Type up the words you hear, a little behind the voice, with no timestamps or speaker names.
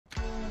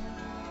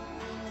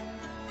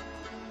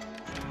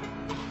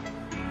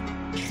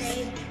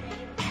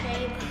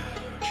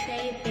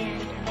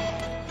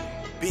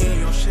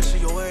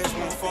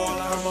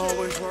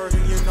always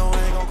working, you know I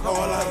ain't gon' call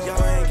out.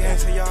 Y'all ain't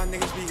gangsta, y'all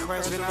niggas be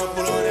crashing. I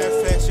pull on that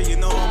fat shit, you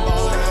know I'm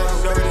ballin'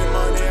 out. Dirty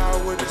money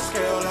out with the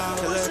scale out.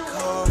 Till that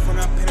call from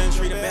that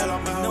penetrate the bell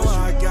on my house. Know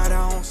I got it,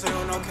 I don't sit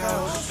on no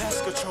couch.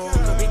 Pass control,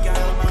 cause we got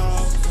it on my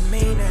house. I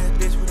mean that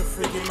bitch with a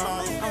freaking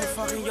mouth. I'm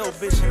fucking your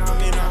bitch and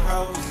I'm in her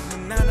house.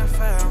 9 to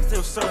 5, I'm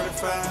still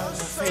certified.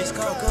 Face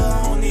call, cause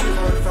I don't need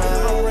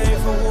verified. I'm ready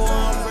for war,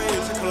 I'm ready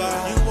to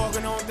collide. You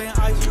walking on thing,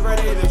 IG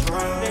ready to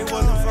drive. They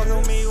wasn't fucking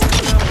with me.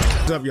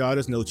 What's up, y'all?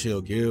 This No Chill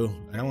Gil.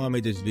 I want to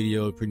make this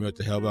video pretty much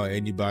to help out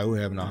anybody who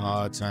having a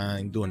hard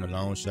time doing the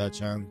long shot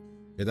challenge,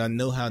 because I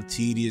know how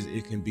tedious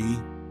it can be,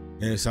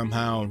 and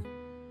somehow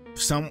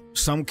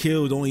some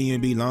kills don't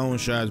even be long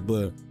shots,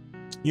 but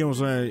you know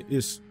what I'm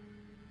saying?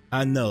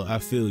 I know, I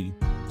feel you.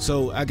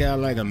 So I got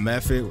like a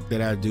method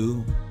that I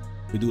do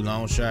to do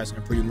long shots,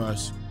 and I pretty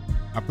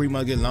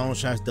much get long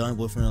shots done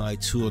within like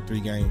 2 or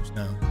 3 games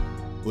now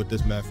with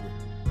this method.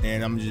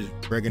 And I'm just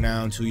breaking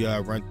down to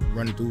y'all,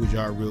 running through with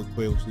y'all real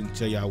quick so I can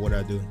tell y'all what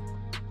I do.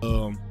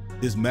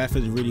 This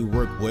method really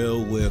work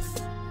well with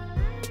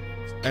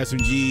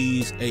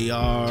SMGs,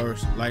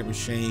 ARs, light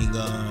machine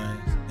guns,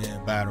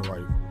 and battle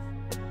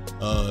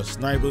rifles.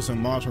 Snipers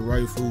and marksman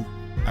rifle,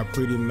 I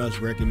pretty much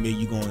recommend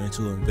you going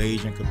into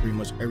invasion, because pretty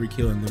much every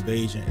kill in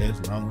invasion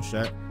is long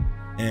shot.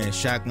 And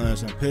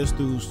shotguns and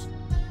pistols,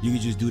 you can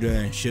just do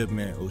that in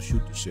shipment or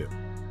shoot the ship.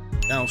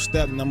 Now,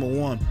 step number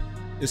 1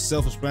 is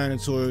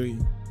self-explanatory.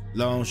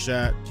 Long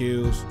shot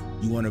kills,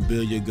 you want to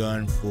build your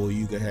gun for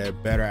you can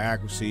have better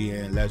accuracy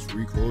and less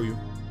recoil.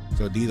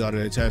 So these are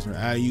the attachments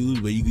I use,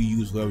 but you can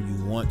use whatever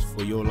you want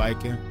for your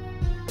liking.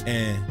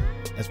 And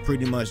that's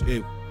pretty much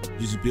it. You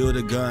just build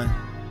a gun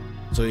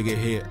so you can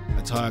hit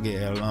a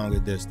target at a longer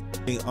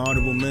distance.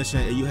 Honorable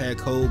mention, if you had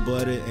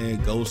cold-blooded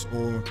and ghost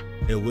on,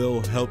 it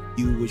will help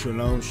you with your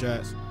long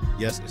shots.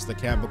 Yes, it's the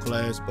camper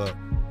class, but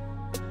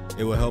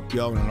it will help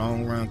you out in the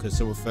long run, because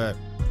simple fact,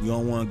 you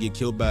don't want to get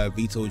killed by a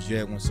veto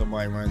jet when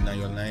somebody running down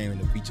your lane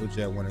and the veto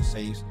jet want to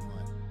save someone.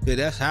 Yeah,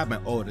 that's happening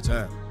all the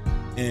time.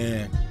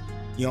 And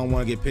you don't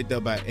want to get picked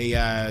up by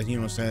AIs, you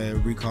know what I'm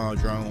saying, recon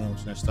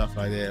drones and stuff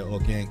like that, or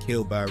getting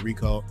killed by a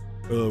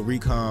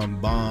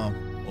recon bomb,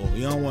 or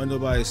you don't want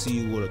nobody to see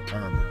you with a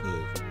thermal,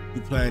 because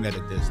you playing at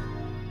a distance.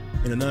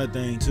 And another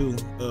thing too,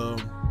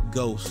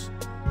 ghosts.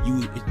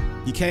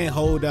 You can't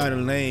hold down a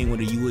lane when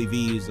the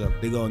UAV is up.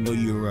 They're gonna know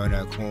you around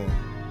that corner.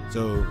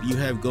 So you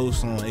have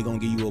ghosts on, they gonna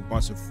give you a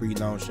bunch of free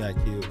long shot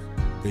kills,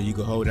 because you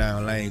can hold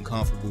down a lane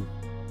comfortable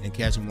and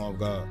catch them off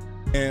guard.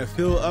 And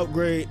field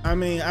upgrade, I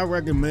mean, I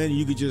recommend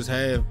you could just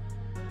have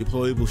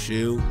deployable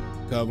shield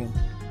cover,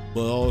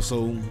 but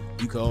also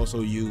you can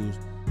also use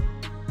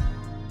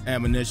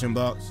ammunition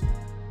box,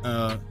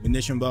 and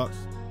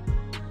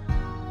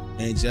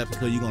just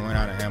because you're gonna run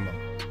out of ammo.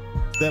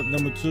 Step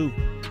number 2,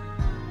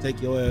 take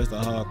your ass to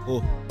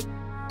hardcore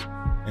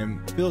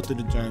and filter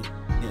the joint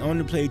and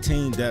only play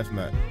team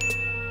deathmatch.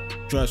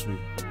 Trust me,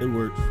 it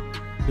works.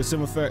 The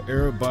simple fact,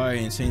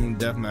 everybody in team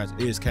deathmatch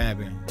is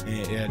camping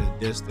and at a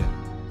distance,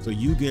 so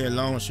you get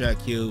long shot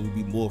kills will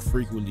be more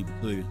frequently,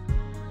 because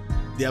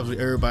that's what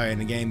everybody in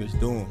the game is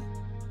doing.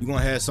 You're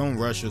gonna have some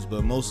rushers,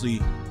 but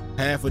mostly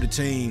half of the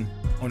team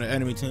on the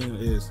enemy team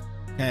is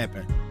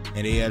camping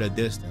and they at a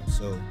distance,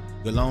 so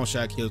the long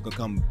shot kills gonna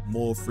come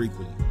more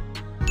frequently.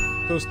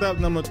 So step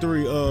number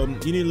 3, you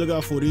need to look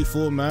out for these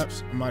 4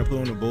 maps. I might put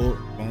on the board.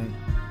 Boom.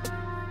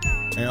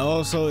 And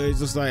also, it's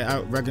just like I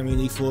recommend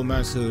these 4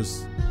 maps,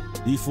 because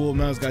these 4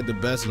 maps got the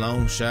best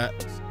long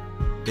shots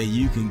that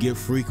you can get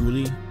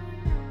frequently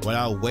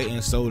without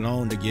waiting so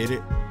long to get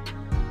it.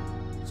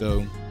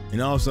 So,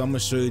 and also I'm gonna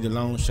show you the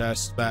long shot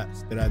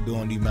spots that I do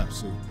on these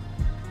maps too.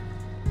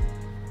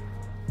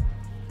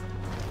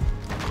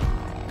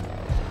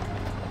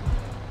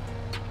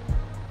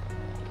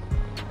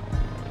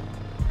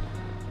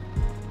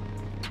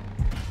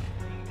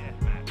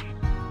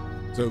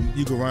 So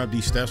you can run up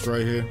these steps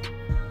right here.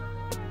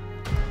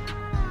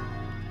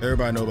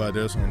 Everybody know about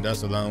this one.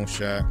 That's a long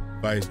shot,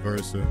 vice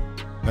versa.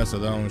 That's a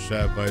long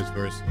shot, vice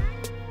versa.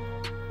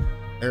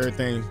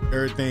 Everything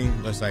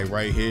that's like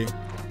right here.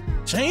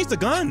 Change the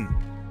gun.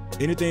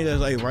 Anything that's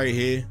like right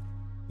here,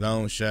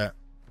 long shot.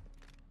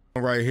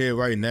 Right here,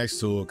 right next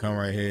to it, come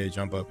right here,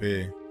 jump up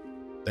here.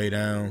 Lay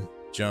down,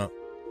 jump.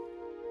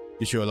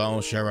 Get you a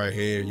long shot right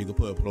here. You can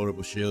put a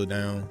floatable shield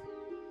down.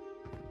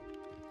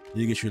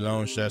 You get your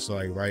long shots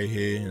like right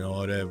here and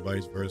all that,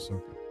 vice versa.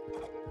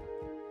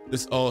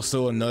 This is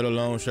also another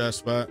long shot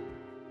spot.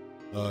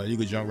 You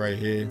could jump right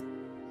here.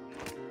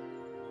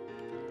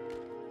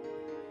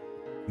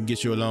 You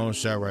get you a long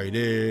shot right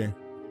there.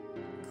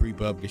 Creep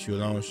up, get you a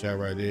long shot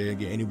right there.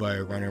 Get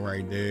anybody running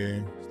right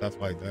there. Stuff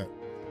like that.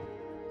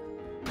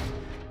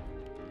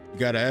 You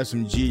got an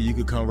SMG, you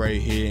could come right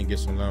here and get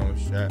some long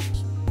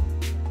shots.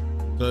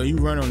 So you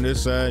run on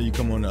this side, you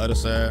come on the other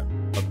side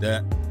of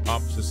that.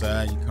 Opposite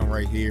side, you come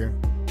right here.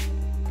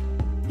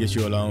 Get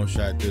you a long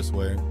shot this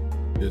way,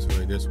 this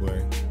way, this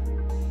way.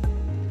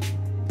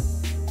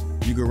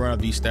 You can run up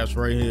these steps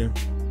right here,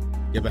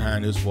 get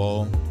behind this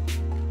wall,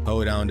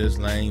 hold down this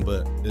lane,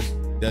 but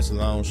That's a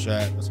long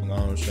shot. That's a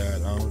long shot.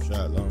 Long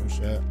shot. Long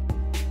shot.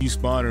 You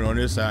spawning on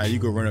this side, you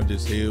can run up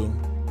this hill.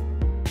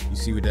 You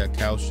see with that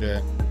couch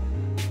at.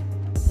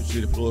 Put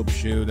you the floor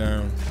shield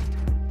down.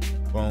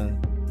 Boom.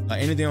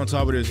 Like anything on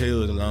top of this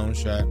hill is a long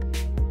shot.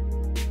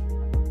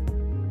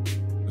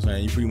 I'm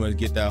saying you pretty much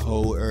get that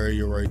whole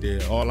area right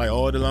there. All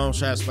the long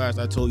shot spots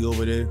I told you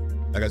over there.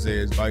 Like I said,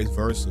 it's vice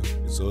versa.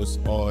 So it's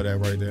all that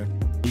right there.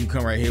 You can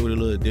come right here with a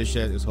little dish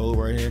at this hole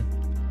right here.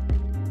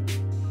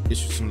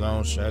 Get you some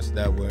long shots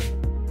that way.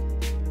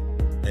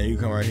 And you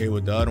come right here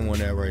with the other one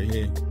that right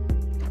here.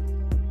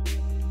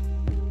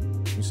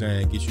 I'm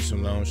saying get you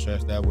some long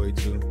shots that way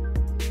too.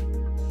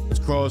 Let's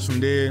cross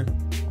from there,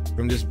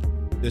 from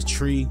this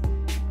tree,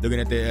 looking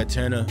at the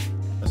antenna.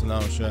 That's a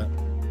long shot.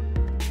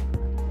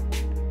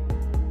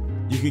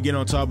 You can get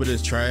on top of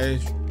this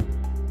trash,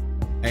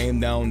 aim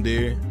down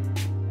there,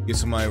 get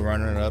somebody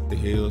running up the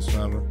hill or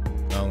something.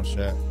 Long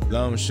shot.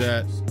 Long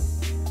shots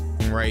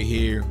from right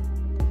here.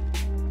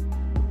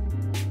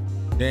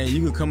 Then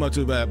you can come up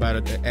to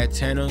about the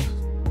antenna,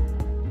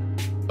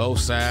 both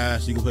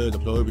sides. You can put a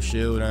deployable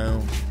shield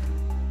down,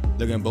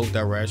 look in both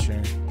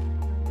directions.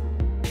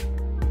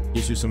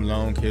 Get you some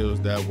long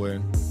kills that way.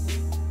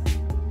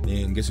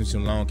 Then get you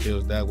some long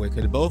kills that way.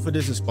 Cause both of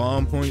this is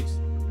spawn points,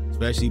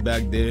 especially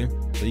back there.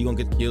 So you're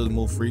gonna get killed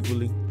more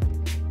frequently.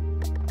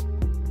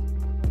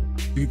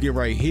 You can get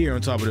right here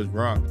on top of this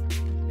rock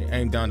and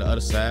aim down the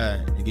other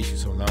side and get you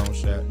some long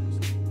shots.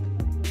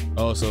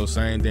 Also,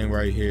 same thing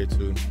right here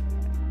too.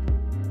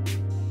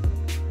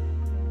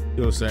 You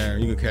know what I'm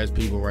saying? You can catch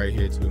people right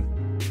here too.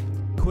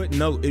 Quick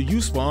note, if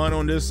you spawn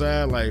on this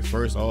side, like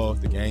first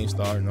off, the game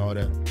start and all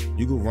that,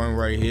 you can run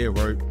right here,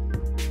 right?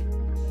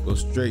 Go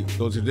straight,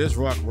 go to this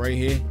rock right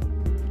here.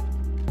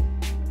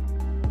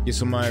 Get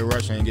somebody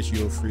rushing and get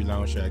you a free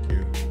long shot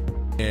kill.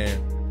 And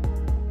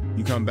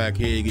you come back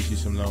here, get you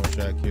some long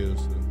shot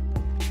kills too.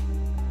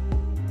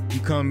 You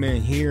come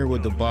in here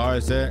with the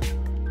bars at,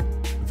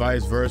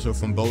 vice versa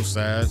from both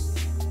sides.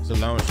 It's a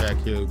long shot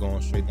kill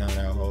going straight down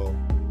that hole.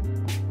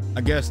 I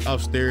guess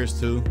upstairs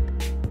too.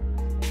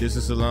 This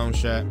is a long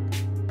shot.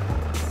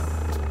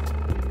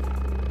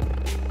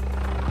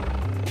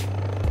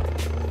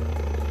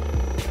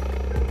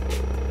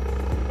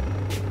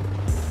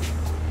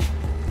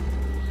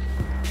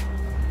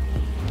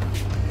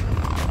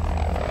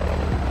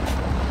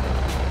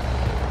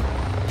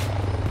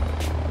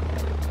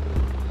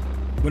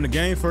 When the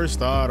game first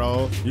started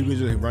off, you can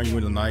just run you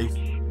with a knife.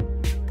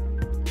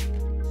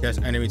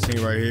 Catch enemy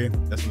team right here.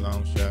 That's a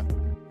long shot.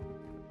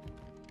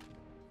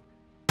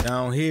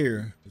 Down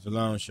here is a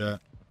long shot.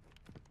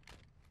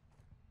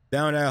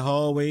 Down that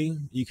hallway,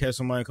 you catch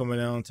somebody coming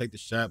down, take the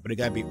shot, but it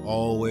gotta be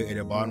all the way at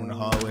the bottom of the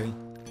hallway.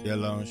 Yeah,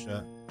 long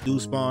shot. Do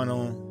spawn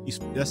on.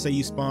 Let's say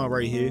you spawn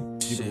right here.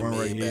 You can run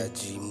right here.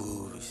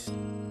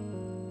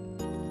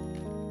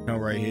 Come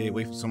right here.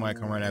 Wait for somebody to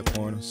come around that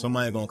corner.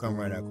 Somebody gonna come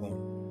around that corner.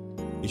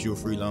 Get you a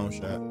free long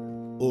shot.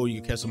 Or you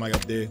can catch somebody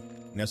up there,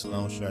 and that's a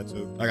long shot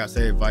too. Like I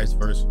said, vice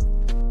versa.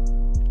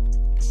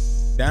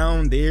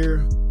 Down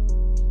there,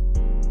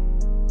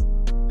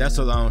 that's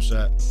a long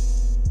shot.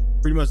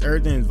 Pretty much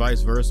everything is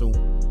vice versa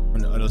on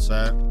the other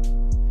side.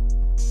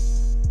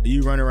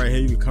 You running right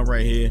here, you can come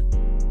right here,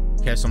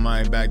 catch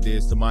somebody back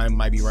there. Somebody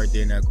might be right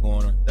there in that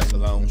corner. That's a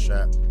long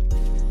shot.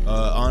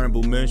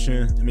 Honorable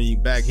mention, I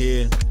mean, back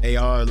here,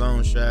 AR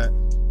long shot.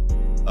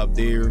 Up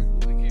there,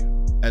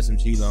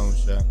 SMG long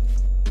shot.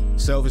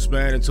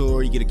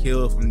 Self-explanatory, you get a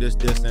kill from this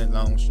distant,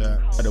 long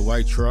shot. Got a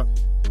white truck,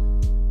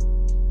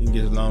 you can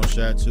get a long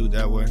shot too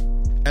that way.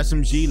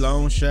 SMG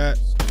long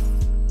shots,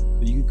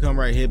 you can come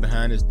right here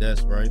behind this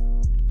desk, right?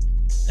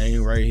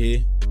 Aim right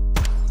here,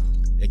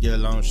 and get a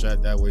long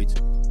shot that way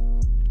too.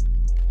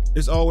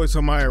 There's always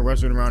somebody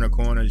rushing around the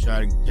corner to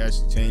try to catch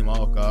the team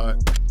off guard.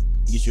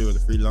 Get you a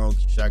free long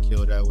shot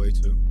kill that way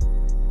too.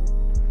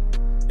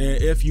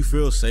 And if you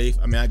feel safe,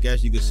 I mean, I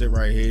guess you could sit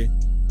right here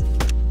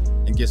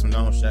and get some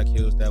long shot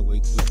kills that way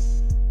too.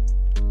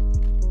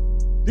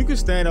 You can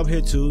stand up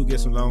here too, get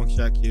some long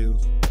shot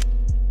kills.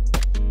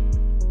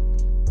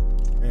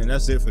 And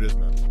that's it for this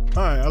map.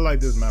 Alright, I like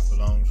this map for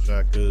long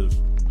shot because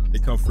they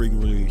come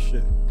frequently as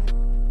shit.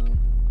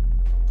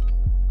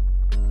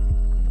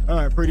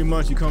 Alright, pretty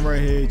much you come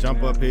right here,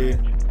 jump up here.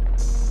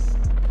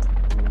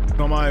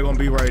 Somebody gonna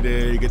be right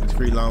there, you get this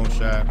free long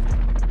shot.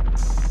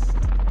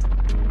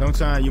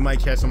 Sometimes you might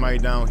catch somebody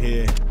down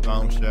here,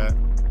 long shot.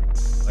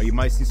 Or you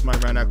might see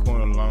somebody around that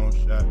corner, long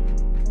shot.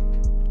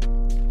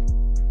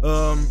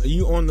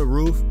 You on the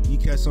roof, you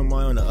catch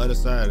somebody on the other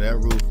side of that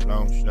roof,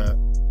 long shot.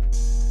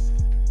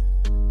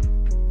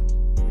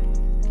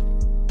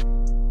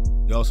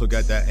 You also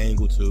got that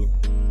angle too.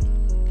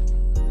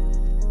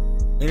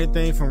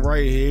 Anything from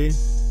right here,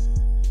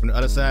 from the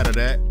other side of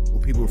that, where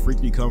people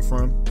frequently come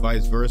from,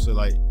 vice versa,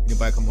 like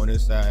anybody come on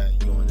this side,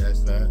 you on that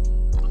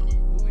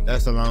side.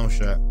 That's a long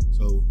shot.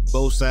 So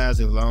both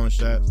sides are long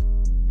shots.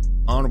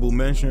 Honorable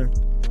mention,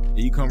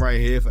 you come right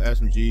here for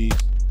SMGs,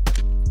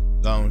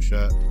 long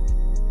shot.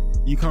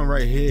 You come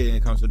right here and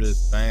it comes to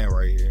this fan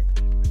right here.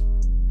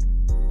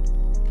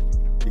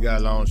 You You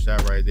got a long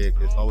shot right there.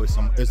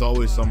 It's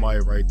always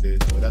somebody right there.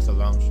 So that's a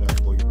long shot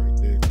for you right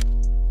there.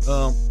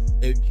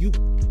 If you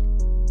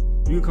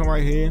come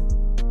right here,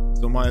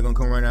 somebody gonna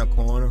come right in that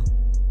corner.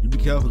 You be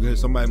careful because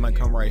somebody might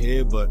come right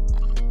here, but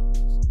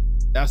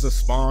that's a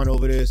spawn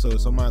over there. So if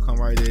somebody come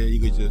right there,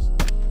 you could just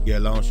get a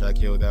long shot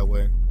kill that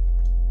way.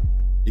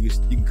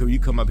 You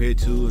come up here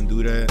too and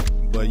do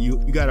that, but you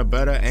got a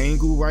better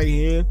angle right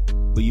here,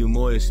 but you're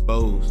more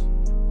exposed.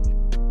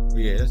 But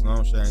yeah, that's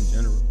long shot in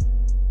general.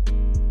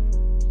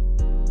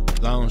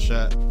 Long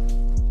shot,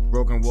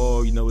 broken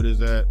wall, you know what it's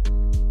at.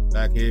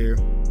 Back here,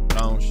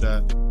 long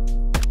shot.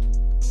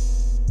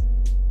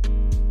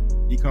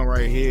 You come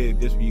right here,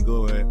 this where you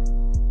go at.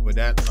 With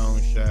that long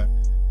shot,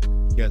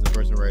 you got the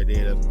person right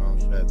there, that's a long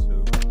shot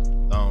too.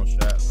 Long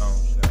shot, long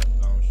shot,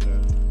 long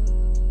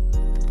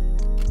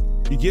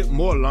shot. You get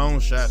more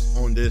long shots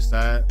on this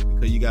side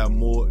because you're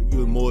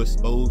more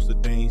exposed to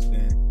things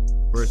than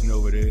the person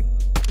over there.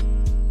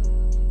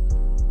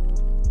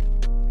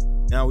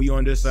 Now we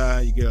on this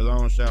side, you get a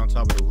long shot on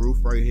top of the roof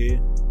right here.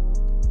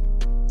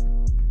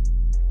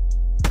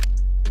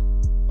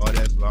 Oh,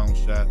 that's a long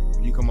shot.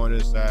 If you come on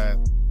this side,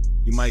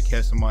 you might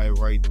catch somebody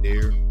right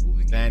there,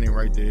 standing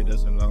right there.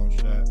 That's a long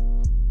shot.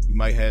 You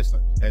might have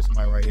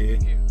somebody right here.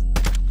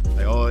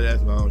 Like, oh,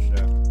 that's a long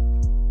shot.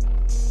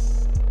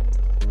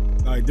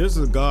 Like, this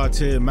is a God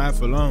tier map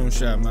for long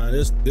shot, man.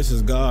 This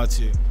is God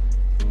tier.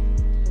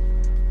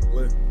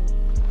 What?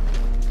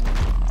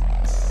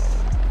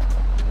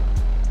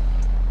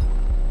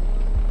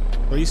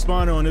 So you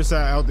spawning on this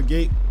side out the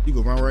gate, you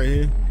can run right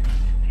here.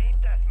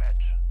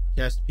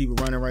 Catch the people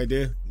running right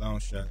there, long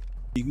shot.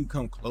 You can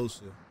come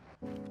closer.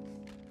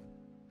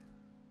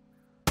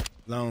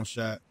 Long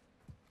shot.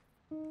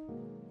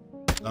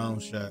 Long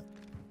shot.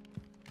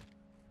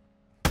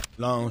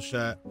 Long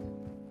shot.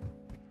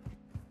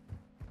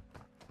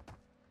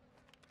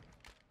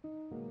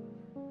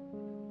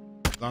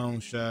 Long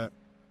shot.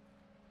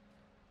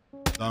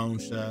 Long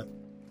shot.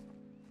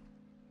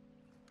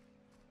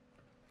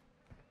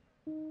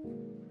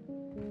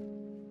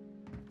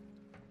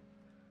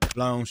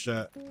 Long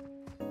shot.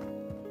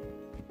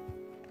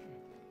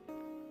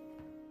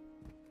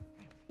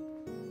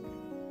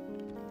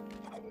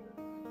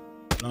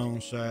 Long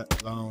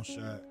shot, long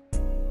shot.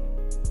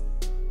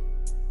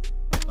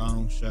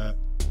 Long shot.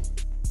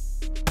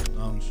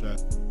 Long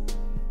shot.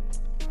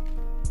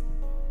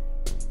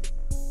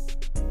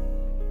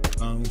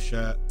 Long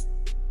shot.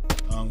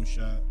 Long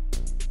shot.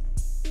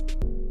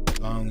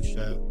 Long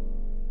shot.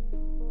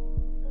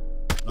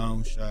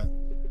 Long shot.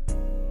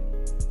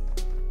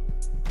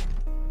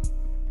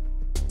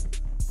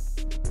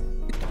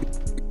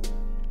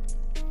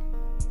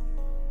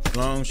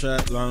 Long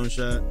shot, long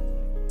shot.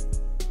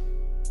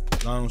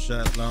 Long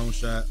shot, long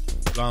shot,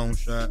 long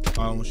shot,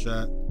 long shot,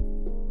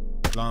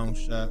 long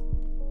shot,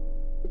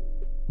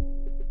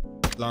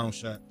 long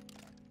shot,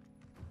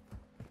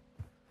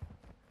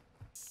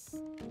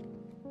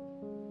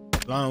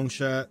 long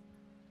shot,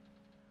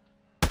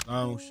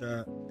 long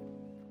shot,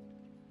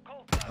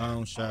 long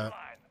shot,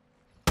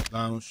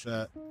 long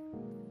shot,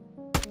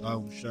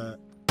 long shot,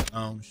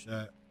 long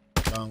shot,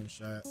 long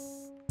shot,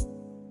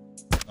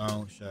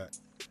 long shot.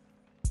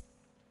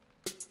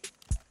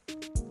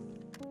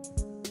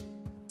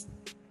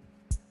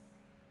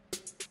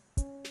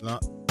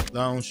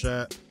 Long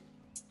shot,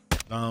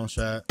 long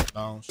shot,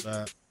 long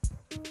shot.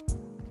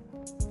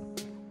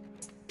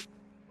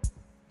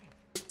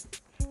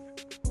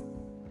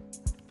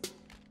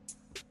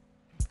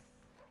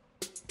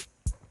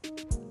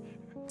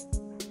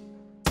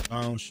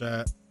 Long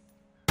shot,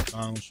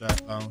 long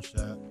shot, long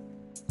shot.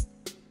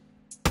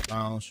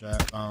 Long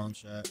shot, long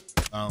shot,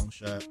 long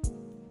shot.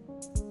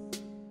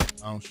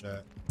 Long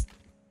shot.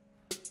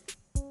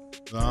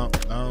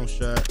 Long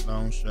shot,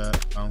 long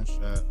shot, long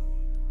shot.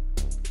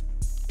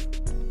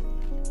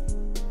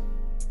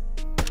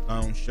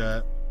 Long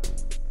shot,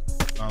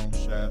 long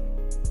shot,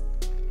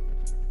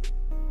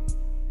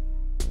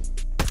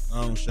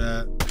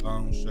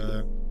 long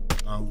shot,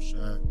 long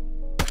shot,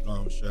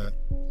 long shot,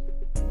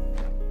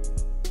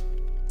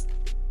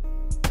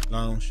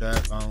 long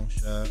shot, long shot, long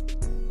shot,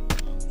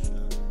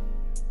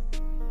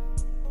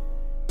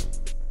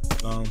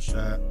 long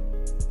shot,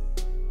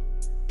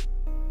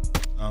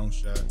 long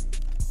shot,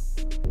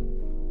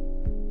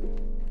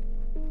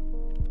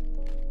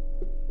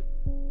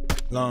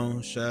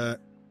 long shot.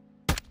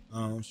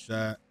 Long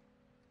shot,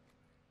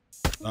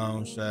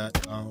 long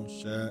shot, long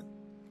shot,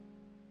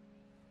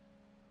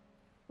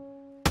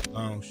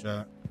 long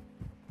shot.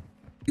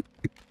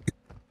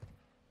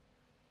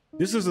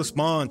 This is a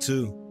spawn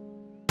too.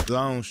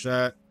 Long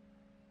shot,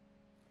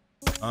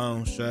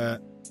 long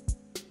shot.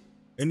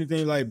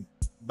 Anything like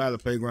by the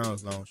playground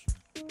is long shot.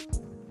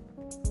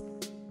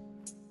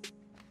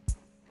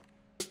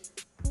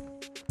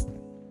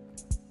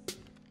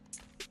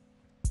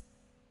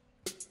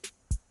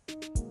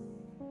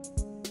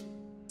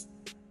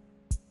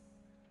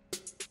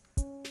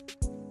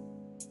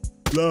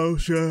 Long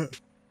shot.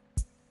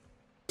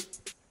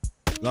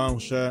 Long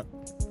shot.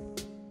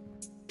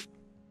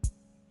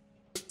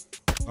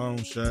 Long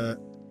shot.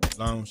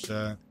 long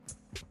shot.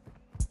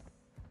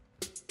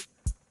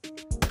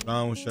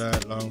 Long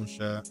shot, long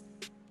shot.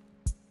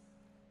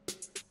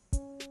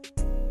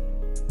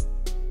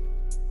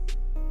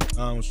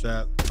 Long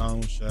shot,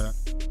 long shot.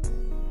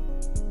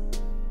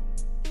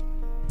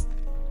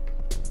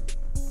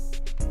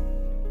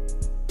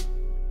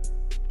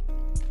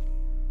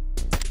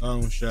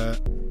 Long shot.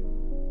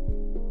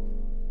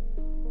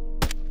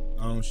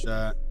 Long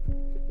shot.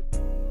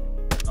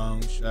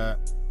 Long shot.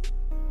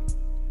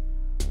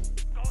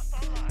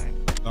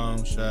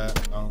 Long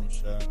shot, long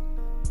shot.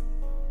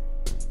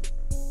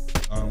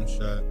 Long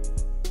shot.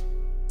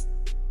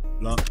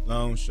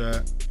 Long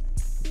shot.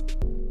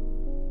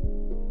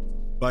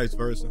 Vice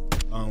versa.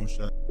 Long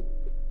shot.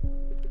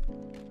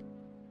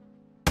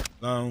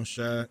 Long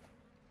shot.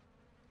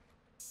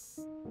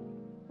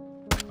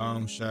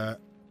 Long shot.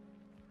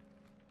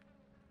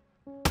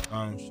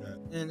 Long shot.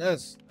 And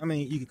that's, I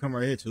mean, you can come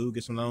right here too,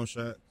 get some long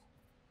shots.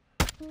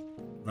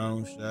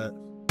 Long shots.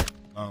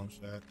 Long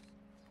shots.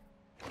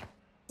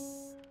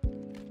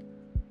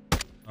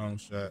 Long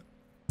shot.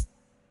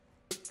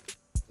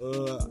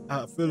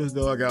 I feel as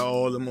though I got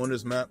all of them on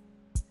this map.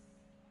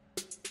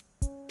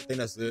 I think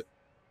that's it.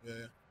 Yeah,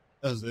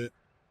 that's it.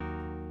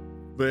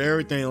 But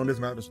everything on this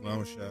map is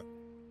long shot.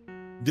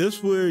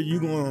 This where you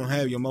gonna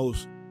have your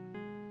most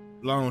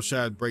long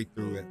shot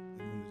breakthrough at.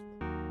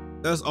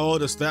 That's all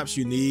the steps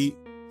you need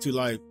to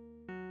like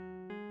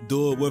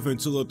do it within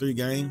 2 or 3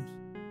 games.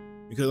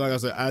 Because like I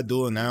said, I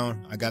do it now.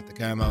 I got the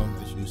camo,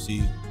 as you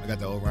see. I got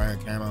the Orion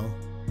camo.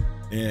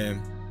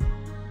 And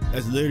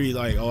that's literally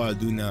like all I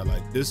do now.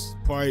 Like this is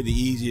probably the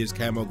easiest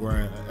camo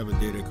grind I ever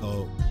did it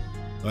called.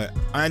 But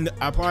I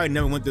probably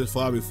never went this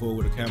far before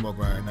with a camo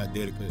grind, and I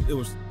did it because it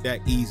was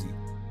that easy.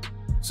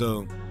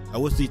 So I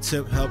wish the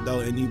tip helped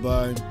out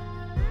anybody,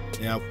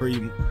 and I pretty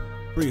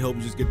hope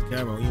you just get the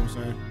camo. You know what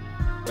I'm saying?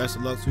 Best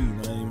of luck to you,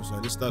 man. You know what I'm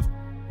saying? This stuff,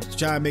 just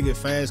try to make it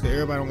fast because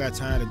everybody don't got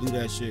time to do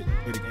that shit.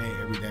 Play the game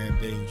every damn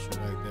day and shit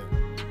like that.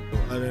 So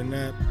other than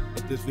that,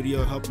 if this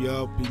video helped you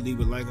out, please leave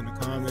a like in the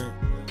comment.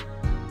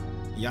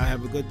 Y'all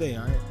have a good day,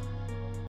 all right?